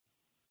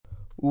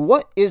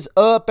What is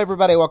up,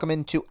 everybody? Welcome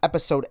into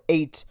episode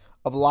 8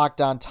 of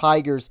Locked On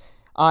Tigers.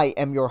 I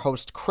am your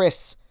host,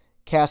 Chris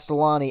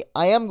Castellani.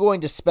 I am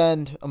going to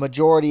spend a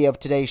majority of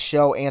today's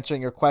show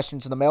answering your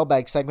questions in the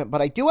mailbag segment,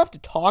 but I do have to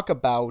talk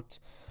about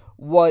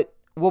what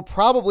will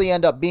probably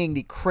end up being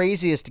the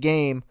craziest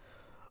game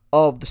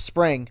of the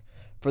spring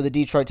for the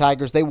Detroit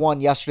Tigers. They won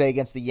yesterday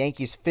against the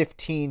Yankees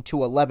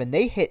 15-11.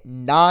 They hit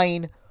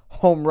 9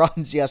 home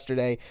runs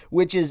yesterday,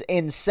 which is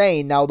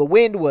insane. Now, the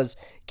wind was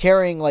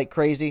carrying like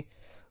crazy.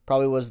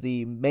 Probably was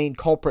the main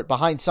culprit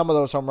behind some of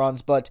those home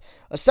runs, but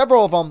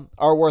several of them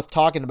are worth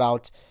talking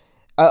about,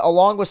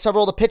 along with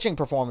several of the pitching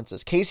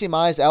performances. Casey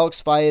Mize,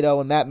 Alex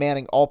Faedo, and Matt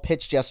Manning all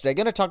pitched yesterday. I'm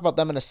going to talk about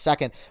them in a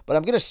second, but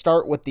I'm going to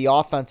start with the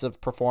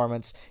offensive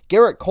performance.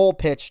 Gerrit Cole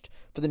pitched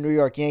for the New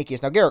York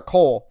Yankees. Now, Gerrit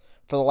Cole,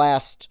 for the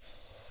last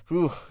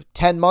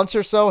 10 months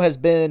or so, has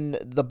been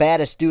the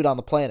baddest dude on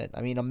the planet.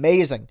 I mean,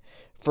 amazing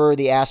for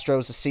the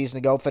Astros a season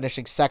ago,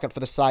 finishing second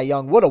for the Cy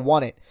Young. Would have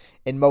won it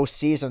in most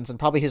seasons, and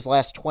probably his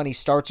last 20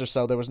 starts or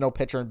so, there was no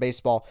pitcher in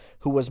baseball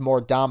who was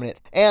more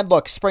dominant. And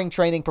look, spring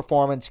training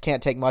performance,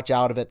 can't take much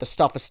out of it. The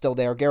stuff is still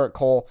there. Gerrit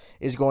Cole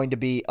is going to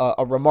be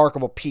a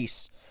remarkable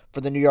piece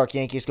for the New York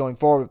Yankees going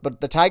forward. But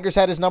the Tigers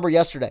had his number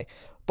yesterday.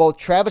 Both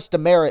Travis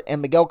Demeritte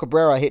and Miguel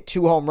Cabrera hit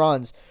 2 home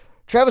runs.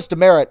 Travis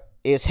Demeritte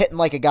is hitting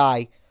like a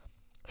guy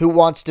who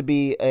wants to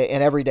be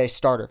an everyday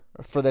starter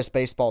for this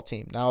baseball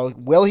team. Now,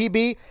 will he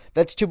be?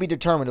 That's to be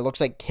determined. It looks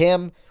like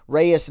him,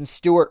 Reyes, and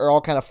Stewart are all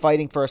kind of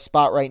fighting for a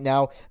spot right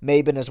now.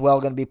 Maben as well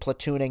going to be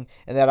platooning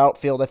in that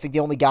outfield. I think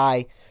the only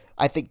guy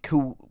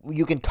who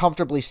you can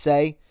comfortably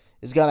say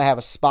is going to have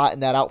a spot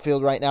in that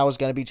outfield right now is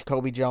going to be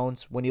Jacoby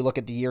Jones. When you look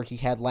at the year he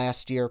had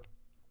last year,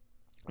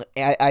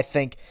 I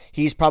think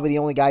he's probably the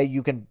only guy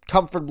you can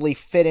comfortably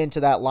fit into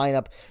that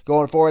lineup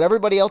going forward.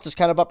 Everybody else is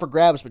kind of up for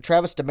grabs, but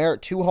Travis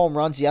Demeritte, 2 home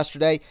runs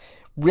yesterday,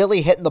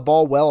 really hitting the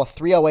ball well, a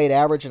 308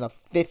 average and a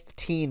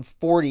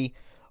 1540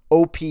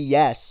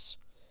 OPS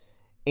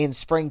in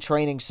spring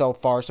training so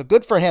far. So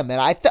good for him. And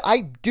I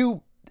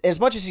do, as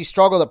much as he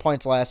struggled at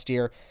points last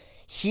year,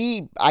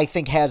 he, I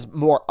think, has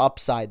more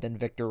upside than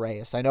Victor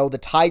Reyes. I know the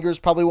Tigers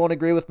probably won't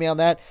agree with me on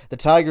that. The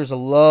Tigers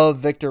love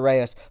Victor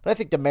Reyes, but I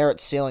think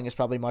Demeritte's ceiling is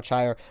probably much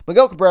higher.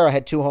 Miguel Cabrera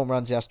had 2 home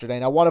runs yesterday.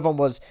 Now, one of them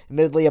was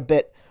admittedly a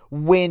bit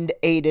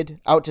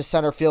wind-aided out to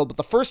center field, but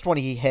the first one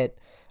he hit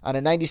on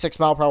a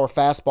 96-mile-per-hour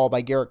fastball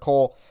by Gerrit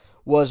Cole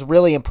was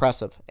really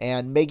impressive.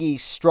 And Miggy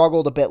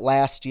struggled a bit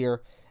last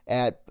year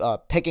at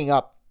picking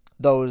up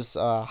those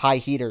high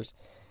heaters.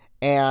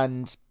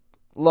 And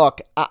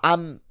look,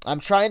 I'm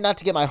trying not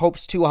to get my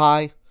hopes too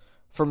high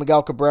for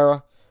Miguel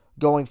Cabrera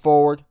going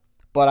forward,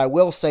 but I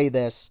will say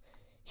this.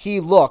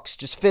 He looks,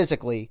 just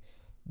physically,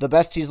 the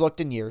best he's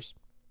looked in years.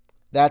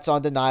 That's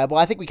undeniable.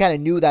 I think we kind of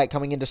knew that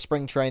coming into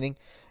spring training.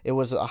 It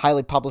was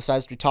highly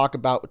publicized. We talked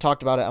about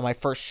it on my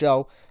first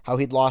show, how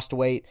he'd lost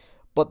weight.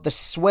 But the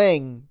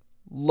swing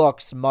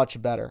looks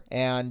much better.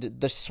 And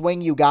the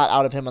swing you got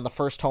out of him on the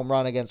first home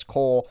run against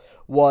Cole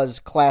was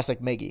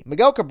classic Miggy.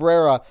 Miguel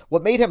Cabrera,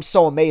 what made him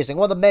so amazing,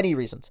 one of the many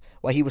reasons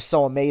why he was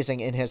so amazing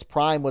in his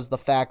prime was the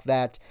fact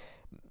that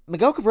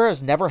Miguel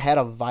Cabrera's never had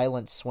a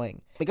violent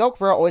swing. Miguel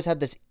Cabrera always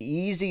had this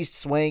easy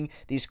swing,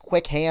 these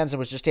quick hands, and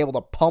was just able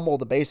to pummel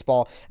the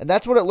baseball. And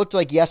that's what it looked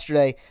like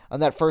yesterday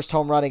on that first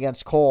home run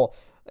against Cole.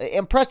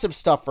 Impressive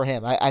stuff for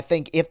him. I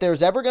think if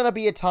there's ever going to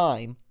be a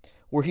time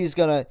where he's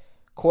going to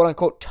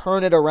quote-unquote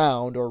turn it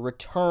around or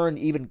return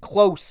even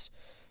close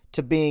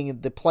to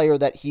being the player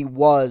that he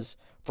was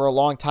for a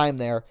long time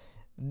there,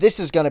 this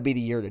is going to be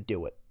the year to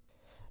do it.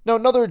 Now,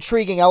 another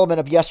intriguing element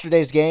of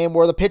yesterday's game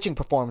were the pitching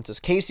performances.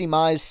 Casey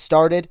Mize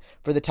started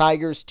for the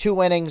Tigers,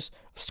 2 innings,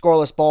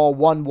 scoreless ball,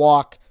 1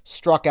 walk,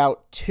 struck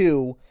out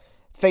 2,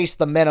 faced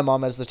the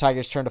minimum as the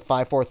Tigers turned a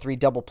 5-4-3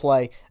 double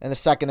play in the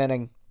second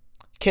inning.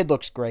 Kid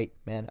looks great,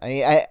 man.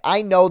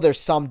 I know there's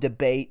some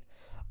debate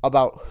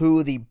about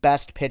who the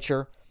best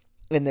pitcher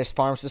in this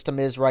farm system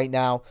is right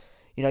now.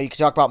 You know, you can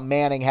talk about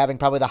Manning having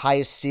probably the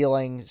highest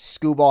ceiling.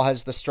 Skubal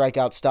has the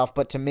strikeout stuff.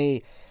 But to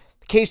me,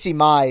 Casey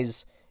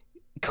Mize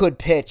could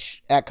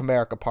pitch at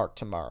Comerica Park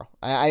tomorrow.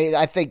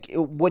 I think,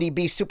 would he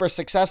be super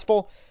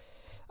successful?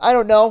 I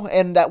don't know.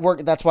 And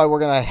that's why we're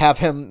going to have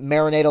him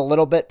marinate a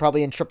little bit,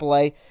 probably in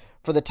AAA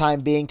for the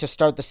time being to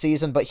start the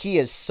season. But he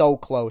is so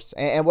close.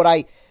 And what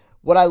I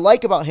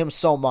like about him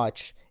so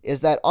much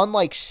is that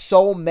unlike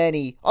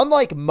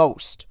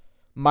most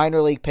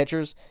minor league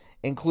pitchers,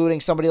 including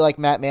somebody like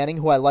Matt Manning,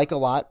 who I like a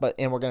lot,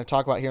 and we're going to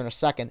talk about here in a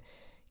second,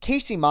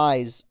 Casey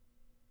Mize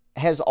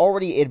has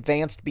already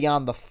advanced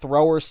beyond the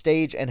thrower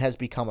stage and has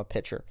become a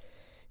pitcher.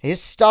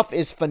 His stuff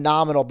is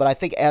phenomenal, but I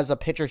think as a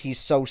pitcher, he's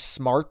so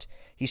smart.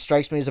 He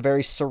strikes me as a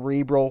very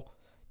cerebral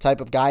type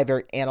of guy,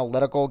 very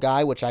analytical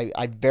guy, which I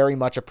very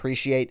much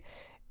appreciate.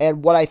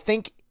 And what I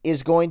think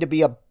is going to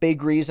be a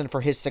big reason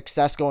for his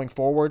success going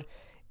forward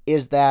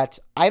is that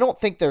I don't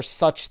think there's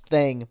such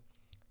thing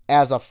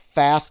as a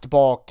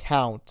fastball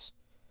count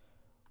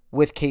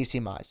with Casey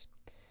Mize.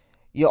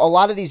 A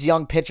lot of these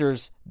young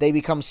pitchers, they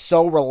become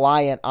so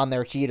reliant on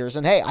their heaters.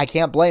 And hey, I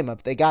can't blame them.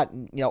 If they got,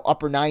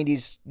 upper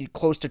 90s,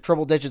 close to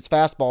triple digits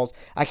fastballs,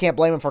 I can't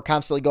blame them for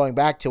constantly going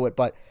back to it.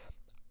 But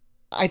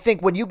I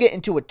think when you get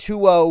into a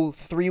 2-0,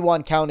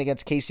 3-1 count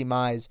against Casey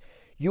Mize,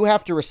 you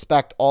have to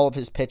respect all of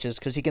his pitches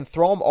because he can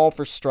throw them all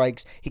for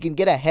strikes. He can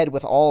get ahead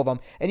with all of them.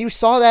 And you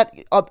saw that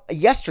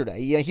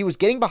yesterday. He was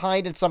getting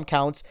behind in some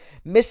counts,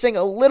 missing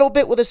a little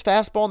bit with his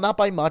fastball, not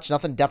by much,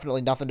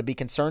 definitely nothing to be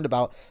concerned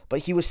about.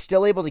 But he was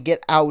still able to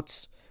get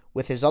outs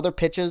with his other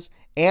pitches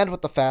and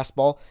with the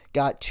fastball.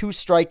 Got 2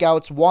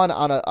 strikeouts, one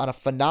on a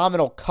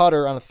phenomenal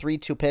cutter on a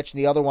 3-2 pitch, and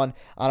the other one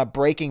on a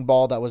breaking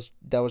ball that was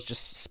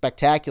just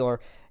spectacular.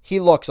 He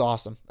looks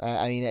awesome.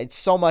 I mean, it's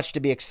so much to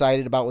be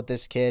excited about with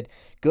this kid.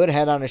 Good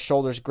head on his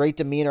shoulders, great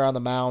demeanor on the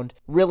mound.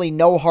 Really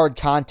no hard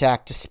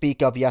contact to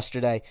speak of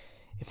yesterday.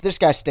 If this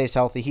guy stays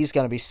healthy, he's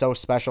going to be so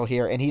special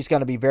here, and he's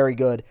going to be very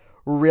good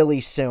really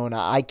soon.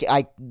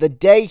 The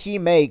day he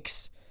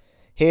makes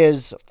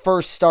his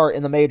first start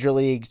in the major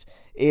leagues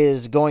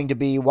is going to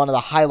be one of the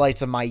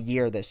highlights of my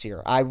year this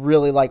year. I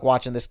really like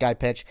watching this guy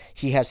pitch.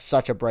 He has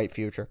such a bright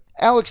future.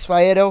 Alex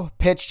Faedo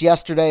pitched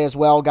yesterday as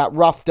well, got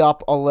roughed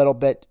up a little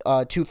bit,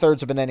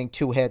 2/3 of an inning,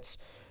 2 hits,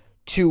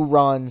 2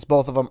 runs,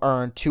 both of them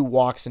earned, 2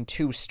 walks, and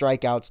 2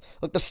 strikeouts.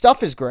 Look, the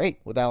stuff is great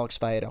with Alex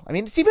Faedo. I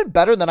mean, it's even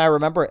better than I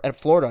remember at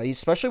Florida,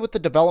 especially with the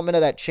development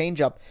of that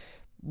changeup.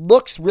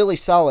 Looks really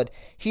solid.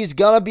 He's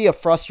going to be a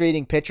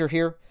frustrating pitcher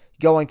here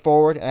going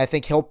forward, and I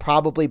think he'll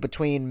probably,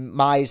 between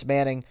Mize,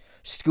 Manning,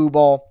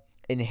 Skubal,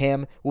 and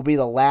him, will be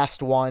the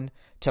last one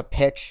to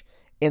pitch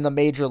in the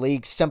major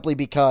leagues simply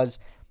because,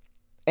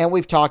 and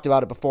we've talked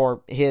about it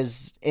before,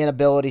 his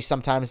inability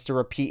sometimes to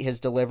repeat his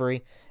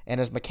delivery and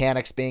his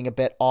mechanics being a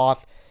bit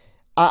off.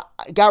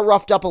 Got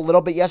roughed up a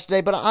little bit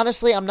yesterday, but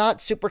honestly, I'm not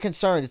super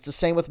concerned. It's the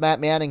same with Matt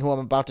Manning, who I'm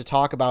about to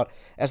talk about.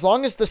 As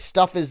long as the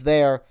stuff is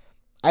there,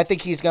 I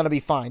think he's going to be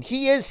fine.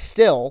 He is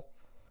still,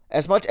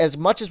 as much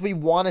as we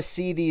want to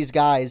see these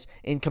guys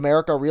in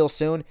Comerica real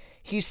soon,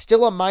 he's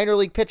still a minor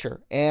league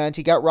pitcher, and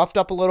he got roughed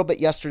up a little bit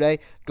yesterday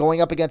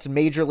going up against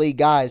major league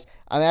guys.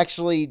 I'm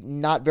actually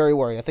not very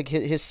worried. I think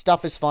his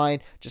stuff is fine.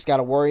 Just got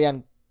to worry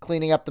on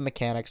cleaning up the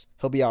mechanics.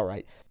 He'll be all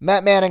right.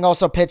 Matt Manning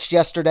also pitched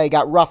yesterday,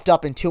 got roughed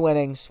up in 2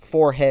 innings,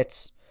 4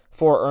 hits,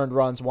 4 earned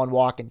runs, 1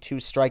 walk, and 2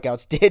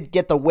 strikeouts. Did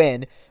get the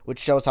win, which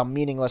shows how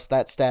meaningless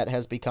that stat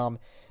has become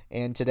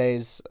in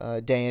today's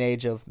day and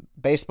age of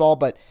baseball,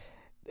 but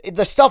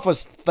the stuff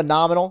was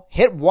phenomenal.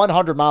 Hit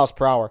 100 miles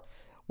per hour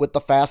with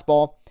the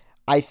fastball.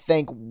 I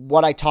think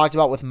what I talked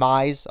about with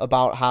Mize,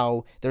 about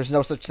how there's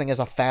no such thing as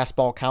a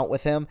fastball count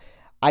with him,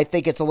 I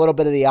think it's a little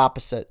bit of the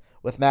opposite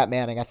with Matt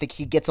Manning. I think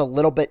he gets a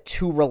little bit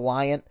too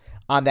reliant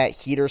on that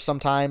heater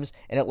sometimes,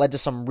 and it led to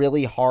some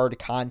really hard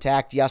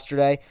contact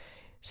yesterday.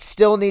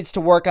 Still needs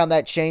to work on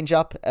that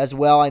changeup as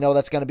well. I know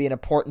that's going to be an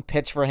important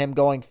pitch for him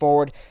going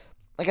forward.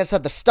 Like I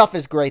said, the stuff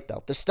is great,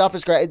 though. The stuff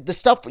is great. The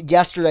stuff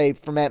yesterday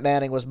for Matt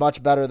Manning was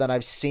much better than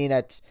I've seen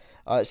it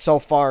so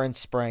far in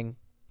spring.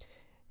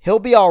 He'll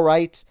be all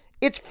right.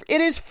 It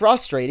is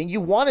frustrating.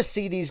 You want to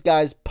see these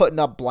guys putting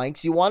up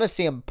blanks. You want to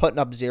see them putting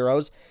up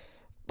zeros.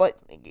 But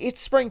it's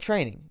spring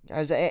training.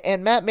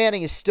 And Matt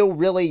Manning is still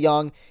really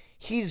young.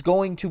 He's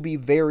going to be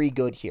very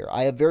good here.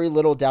 I have very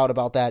little doubt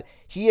about that.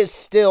 He is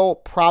still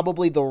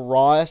probably the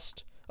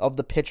rawest of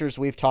the pitchers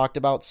we've talked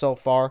about so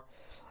far,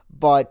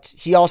 but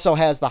he also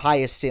has the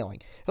highest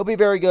ceiling. He'll be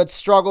very good.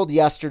 Struggled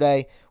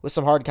yesterday with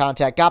some hard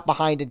contact. Got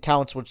behind in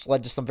counts, which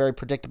led to some very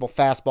predictable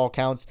fastball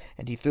counts,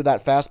 and he threw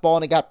that fastball,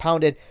 and it got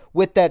pounded.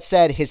 With that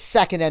said, his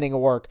second inning of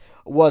work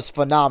was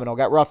phenomenal.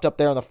 Got roughed up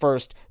there in the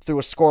first, threw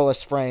a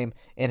scoreless frame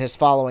in his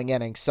following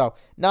inning. So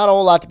not a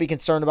whole lot to be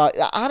concerned about.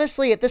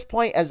 Honestly, at this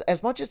point,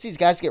 as much as these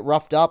guys get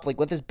roughed up, like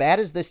with as bad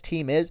as this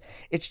team is,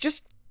 it's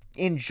just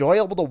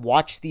enjoyable to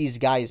watch these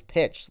guys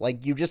pitch.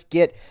 Like, you just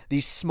get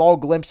these small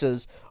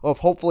glimpses of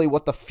hopefully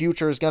what the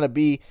future is going to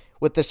be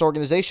with this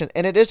organization,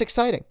 and it is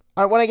exciting.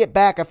 All right, when I get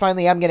back, I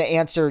finally am going to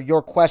answer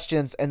your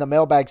questions in the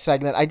mailbag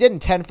segment. I did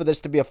intend for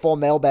this to be a full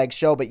mailbag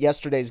show, but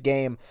yesterday's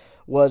game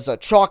was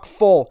chock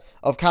full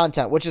of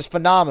content, which is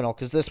phenomenal,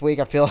 because this week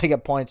I feel like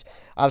at points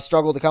I've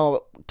struggled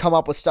to come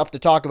up with stuff to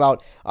talk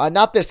about.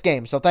 Not this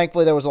game, so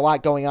thankfully there was a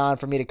lot going on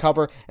for me to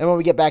cover, and when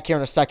we get back here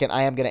in a second,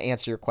 I am going to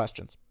answer your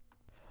questions.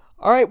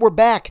 All right, we're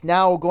back.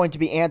 Now going to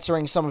be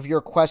answering some of your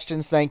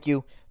questions. Thank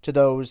you to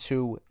those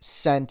who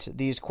sent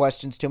these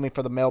questions to me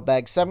for the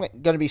mailbag segment.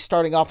 I'm going to be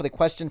starting off with a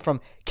question from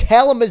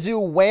Kalamazoo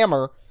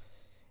Whammer.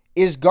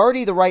 Is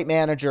Gardy the right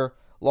manager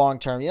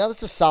long-term?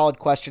 That's a solid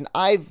question.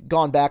 I've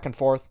gone back and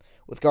forth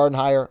with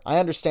Gardenhire. I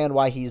understand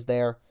why he's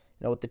there.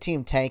 With the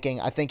team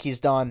tanking, I think he's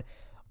done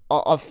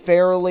a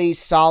fairly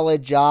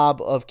solid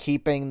job of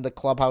keeping the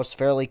clubhouse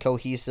fairly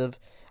cohesive.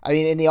 I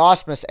mean, in the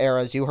Ausmus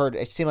eras, you heard,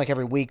 it seemed like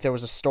every week there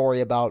was a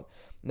story about,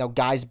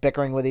 guys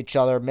bickering with each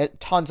other,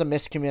 tons of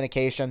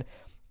miscommunication.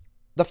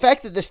 The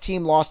fact that this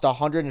team lost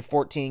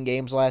 114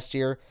 games last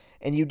year,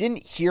 and you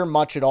didn't hear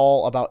much at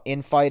all about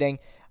infighting,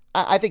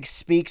 I think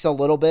speaks a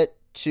little bit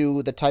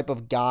to the type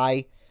of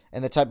guy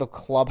and the type of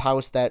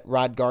clubhouse that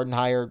Rod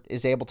Gardenhire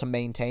is able to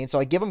maintain. So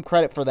I give him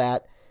credit for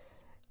that.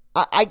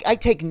 I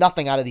take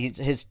nothing out of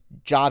his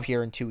job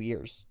here in 2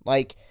 years.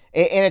 And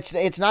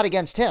it's not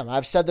against him.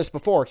 I've said this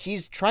before.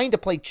 He's trying to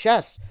play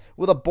chess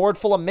with a board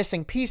full of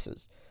missing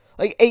pieces.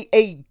 Like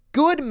a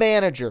good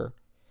manager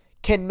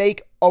can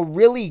make a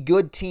really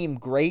good team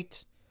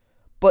great,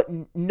 but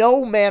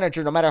no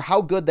manager, no matter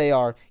how good they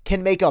are,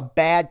 can make a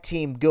bad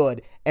team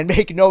good. And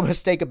make no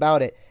mistake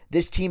about it,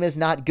 this team is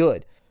not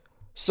good.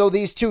 So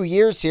these 2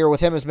 years here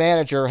with him as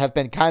manager have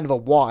been kind of a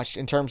wash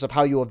in terms of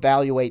how you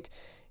evaluate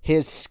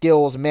his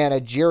skills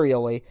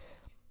managerially.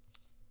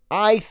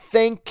 I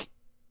think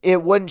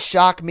it wouldn't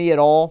shock me at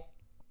all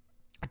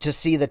to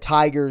see the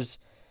Tigers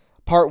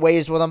part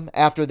ways with him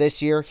after this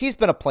year. He's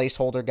been a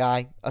placeholder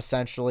guy,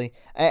 essentially.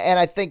 And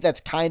I think that's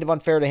kind of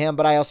unfair to him,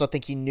 but I also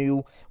think he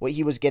knew what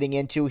he was getting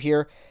into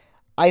here.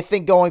 I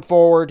think going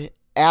forward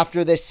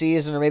after this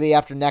season or maybe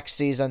after next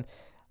season,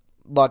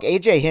 look,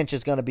 AJ Hinch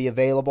is going to be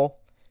available.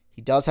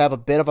 He does have a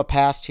bit of a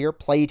past here,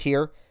 played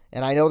here.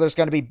 And I know there's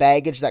going to be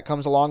baggage that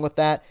comes along with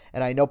that.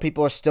 And I know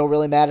people are still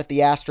really mad at the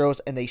Astros,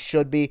 and they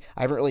should be.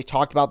 I haven't really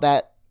talked about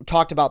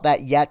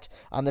that yet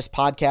on this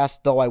podcast,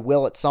 though I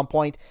will at some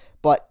point.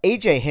 But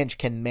AJ Hinch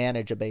can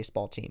manage a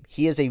baseball team.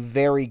 He is a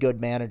very good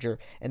manager.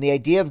 And the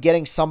idea of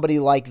getting somebody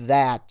like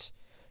that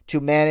to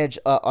manage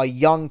a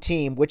young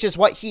team, which is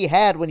what he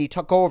had when he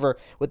took over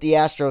with the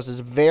Astros, is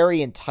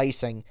very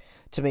enticing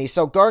to me.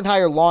 So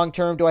Gardenhire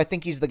long-term, do I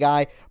think he's the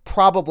guy?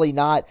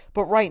 Not.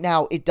 But right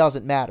now, it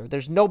doesn't matter.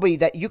 There's nobody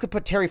that you could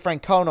put Terry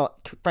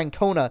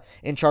Francona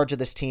in charge of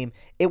this team.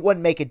 It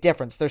wouldn't make a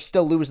difference. They're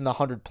still losing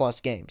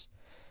 100-plus games.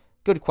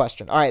 Good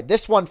question. All right,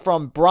 this one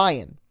from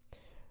Brian.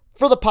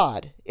 For the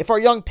pod, if our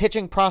young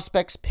pitching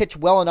prospects pitch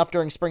well enough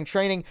during spring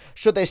training,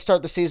 should they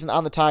start the season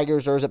on the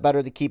Tigers, or is it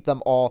better to keep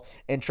them all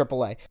in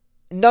AAA?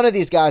 None of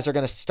these guys are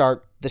going to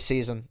start the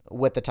season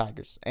with the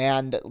Tigers.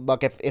 And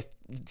look, if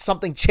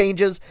something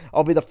changes,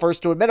 I'll be the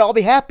first to admit it. I'll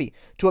be happy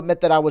to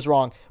admit that I was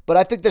wrong. But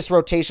I think this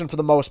rotation, for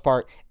the most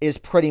part, is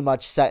pretty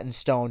much set in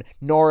stone.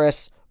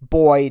 Norris,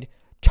 Boyd,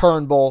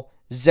 Turnbull,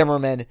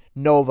 Zimmerman,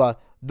 Nova.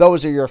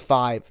 Those are your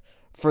 5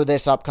 for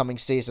this upcoming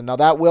season. Now,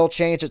 that will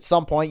change at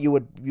some point. You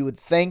would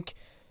think,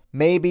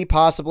 maybe,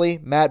 possibly,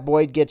 Matt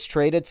Boyd gets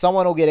traded.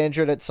 Someone will get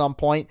injured at some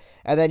point.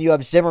 And then you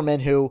have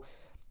Zimmerman, who,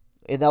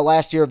 in the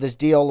last year of this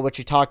deal, which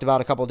we talked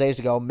about a couple of days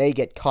ago, may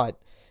get cut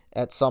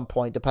at some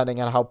point, depending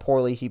on how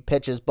poorly he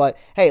pitches. But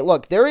hey,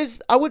 look,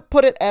 I'll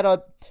put it at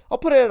a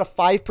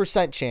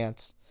 5%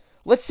 chance.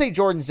 Let's say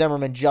Jordan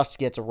Zimmerman just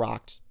gets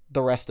rocked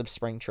the rest of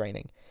spring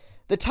training.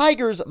 The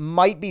Tigers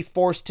might be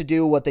forced to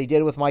do what they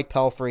did with Mike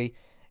Pelfrey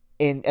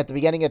at the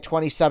beginning of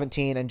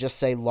 2017 and just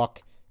say,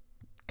 look,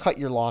 cut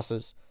your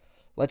losses.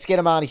 Let's get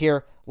him out of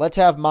here. Let's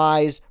have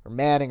Mize or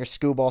Manning or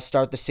Skubal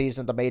start the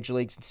season at the major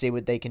leagues and see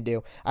what they can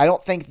do. I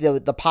don't think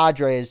the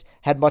Padres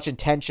had much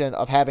intention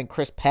of having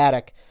Chris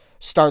Paddack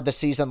start the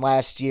season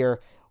last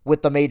year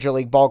with the Major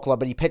League Ball Club,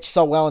 but he pitched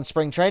so well in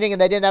spring training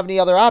and they didn't have any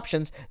other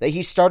options that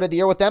he started the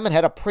year with them and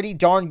had a pretty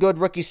darn good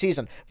rookie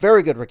season.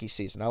 Very good rookie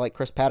season. I like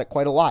Chris Paddack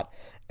quite a lot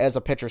as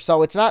a pitcher.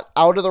 So it's not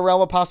out of the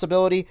realm of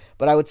possibility,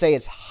 but I would say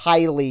it's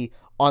highly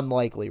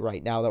unlikely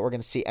right now that we're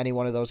going to see any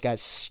one of those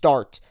guys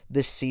start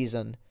this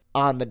season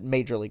on the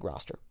Major League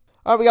roster.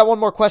 All right, we got one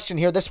more question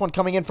here. This one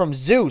coming in from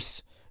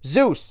Zeus.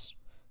 Zeus,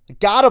 the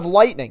god of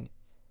lightning,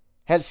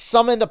 has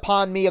summoned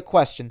upon me a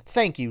question.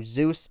 Thank you,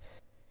 Zeus.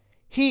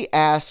 He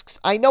asks,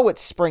 I know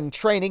it's spring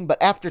training,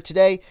 but after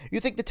today, you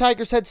think the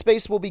Tigers'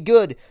 headspace will be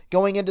good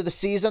going into the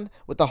season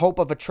with the hope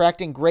of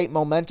attracting great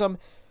momentum?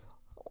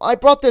 I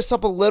brought this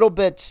up a little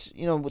bit,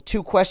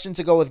 2 questions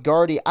ago with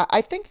Gardy. I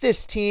think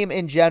this team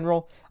in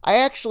general, I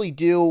actually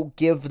do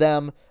give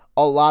them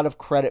a lot of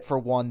credit for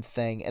one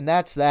thing, and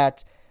that's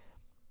that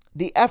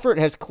the effort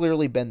has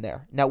clearly been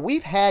there. Now,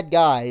 we've had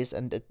guys,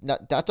 and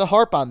not to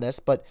harp on this,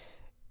 but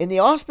in the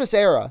Ausmus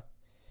era,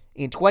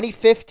 in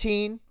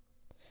 2015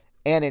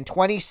 and in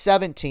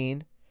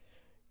 2017,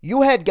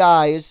 you had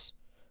guys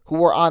who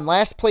were on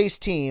last place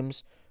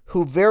teams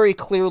who very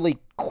clearly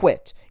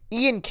quit.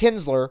 Ian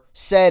Kinsler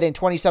said in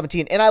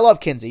 2017, and I love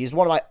Kinsey, he's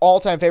one of my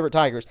all-time favorite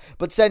Tigers,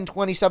 but said in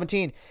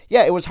 2017,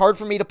 yeah, it was hard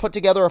for me to put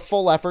together a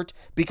full effort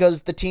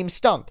because the team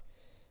stunk.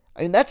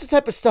 I mean, that's the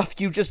type of stuff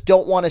you just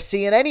don't want to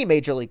see in any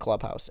Major League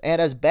clubhouse.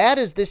 And as bad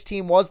as this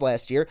team was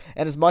last year,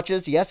 and as much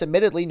as, yes,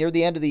 admittedly, near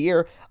the end of the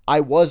year, I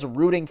was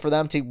rooting for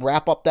them to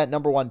wrap up that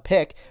number 1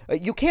 pick,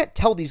 you can't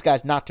tell these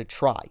guys not to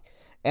try.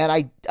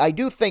 And I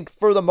do think,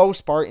 for the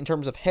most part, in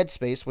terms of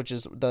headspace, which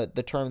is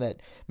the term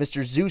that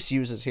Mr. Zeus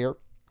uses here,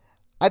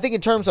 I think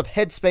in terms of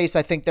headspace,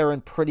 I think they're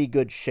in pretty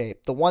good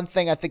shape. The one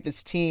thing I think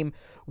this team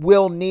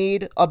will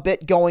need a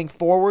bit going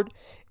forward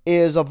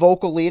is a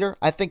vocal leader.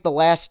 I think the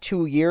last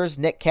 2 years,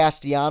 Nick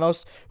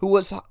Castellanos, who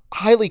was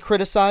highly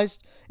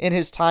criticized in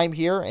his time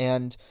here,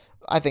 and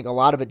I think a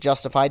lot of it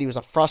justified. He was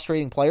a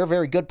frustrating player,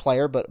 very good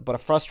player, but a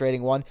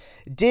frustrating one,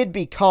 did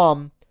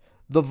become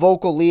the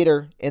vocal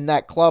leader in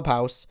that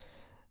clubhouse.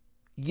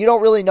 You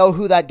don't really know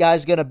who that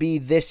guy's going to be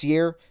this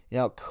year.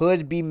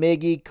 Could be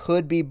Miggy,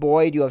 could be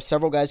Boyd. You have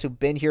several guys who've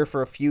been here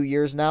for a few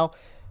years now.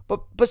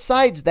 But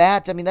besides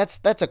that,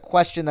 that's a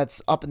question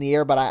that's up in the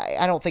air, but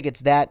I don't think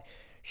it's that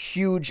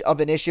huge of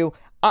an issue.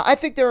 I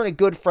think they're in a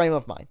good frame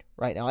of mind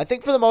right now. I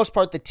think for the most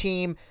part, the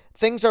team,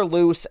 things are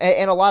loose,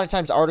 and a lot of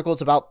times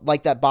articles about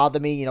like that bother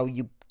me.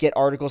 You get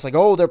articles like,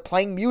 oh, they're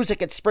playing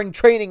music at spring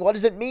training. What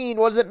does it mean?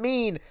 What does it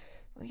mean?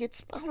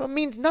 It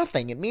means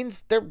nothing. It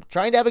means they're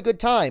trying to have a good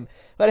time.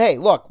 But hey,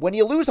 look, when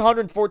you lose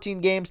 114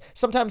 games,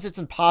 sometimes it's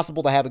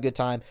impossible to have a good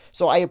time.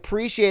 So I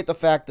appreciate the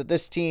fact that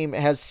this team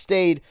has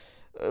stayed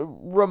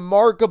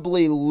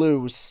remarkably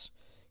loose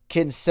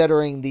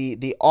considering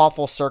the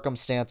awful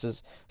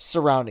circumstances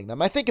surrounding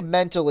them. I think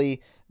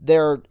mentally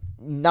they're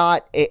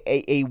not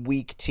a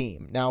weak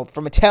team. Now,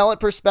 from a talent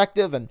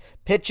perspective and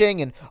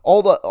pitching and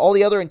all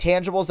the other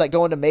intangibles that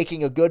go into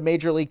making a good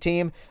major league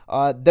team,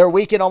 they're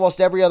weak in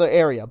almost every other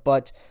area.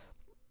 But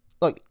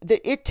look,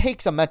 it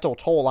takes a mental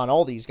toll on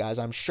all these guys,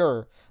 I'm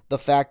sure. The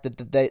fact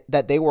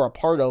that they were a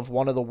part of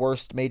one of the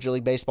worst Major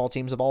League Baseball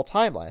teams of all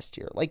time last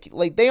year.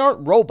 Like they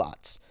aren't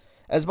robots.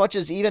 As much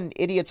as even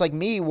idiots like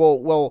me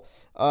will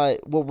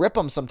rip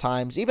them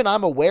sometimes, even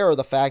I'm aware of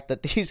the fact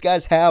that these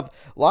guys have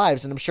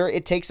lives, and I'm sure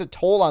it takes a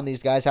toll on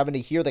these guys having to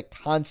hear the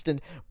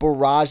constant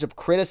barrage of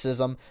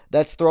criticism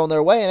that's thrown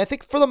their way. And I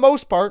think for the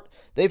most part,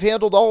 they've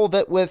handled all of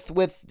it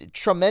with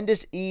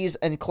tremendous ease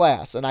and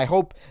class, and I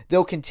hope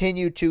they'll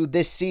continue to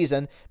this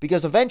season,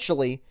 because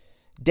eventually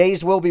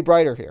days will be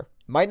brighter here.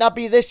 Might not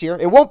be this year.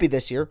 It won't be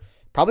this year.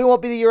 Probably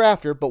won't be the year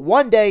after, but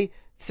one day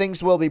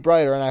things will be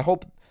brighter, and I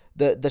hope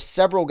the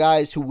several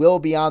guys who will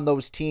be on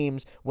those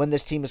teams when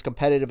this team is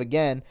competitive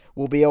again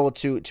will be able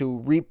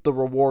to reap the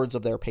rewards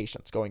of their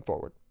patience going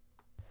forward.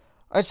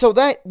 All right, so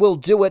that will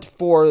do it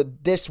for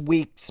this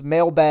week's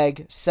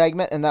mailbag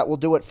segment, and that will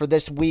do it for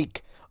this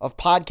week of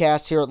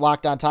podcasts here at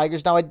Locked On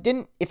Tigers. Now,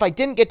 if I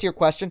didn't get to your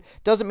question,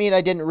 doesn't mean I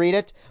didn't read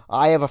it.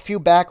 I have a few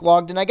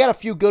backlogged, and I got a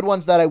few good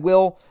ones that I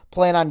will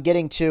plan on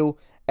getting to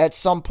at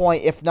some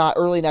point. If not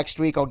early next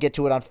week, I'll get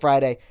to it on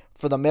Friday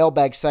for the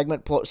mailbag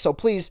segment. So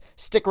please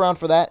stick around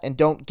for that and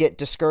don't get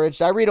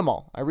discouraged. I read them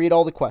all. I read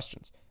all the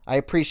questions. I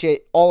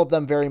appreciate all of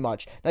them very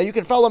much. Now, you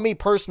can follow me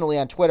personally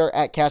on Twitter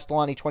at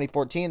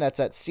Castellani2014. That's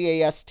at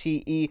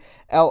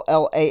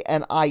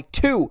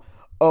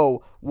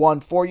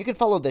CASTELLANI2014. You can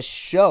follow this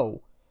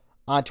show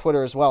on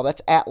Twitter as well.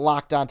 That's at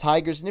Locked On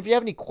Tigers. And if you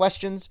have any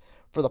questions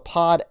for the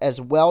pod as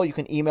well, you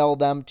can email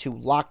them to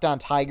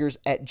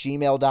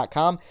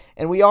lockedontigers@gmail.com.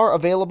 And we are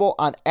available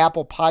on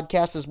Apple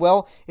Podcasts as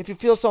well. If you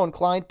feel so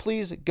inclined,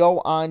 please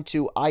go on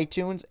to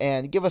iTunes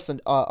and give us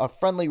a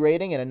friendly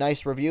rating and a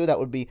nice review. That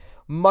would be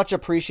much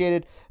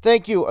appreciated.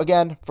 Thank you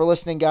again for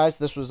listening, guys.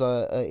 This was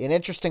an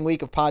interesting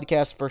week of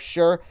podcasts for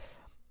sure.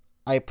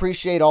 I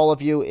appreciate all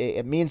of you.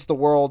 It means the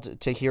world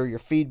to hear your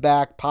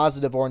feedback,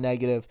 positive or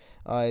negative.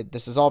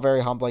 This is all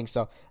very humbling.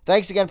 So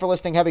thanks again for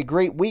listening. Have a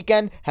great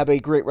weekend. Have a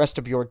great rest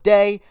of your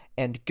day.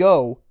 And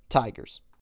go Tigers.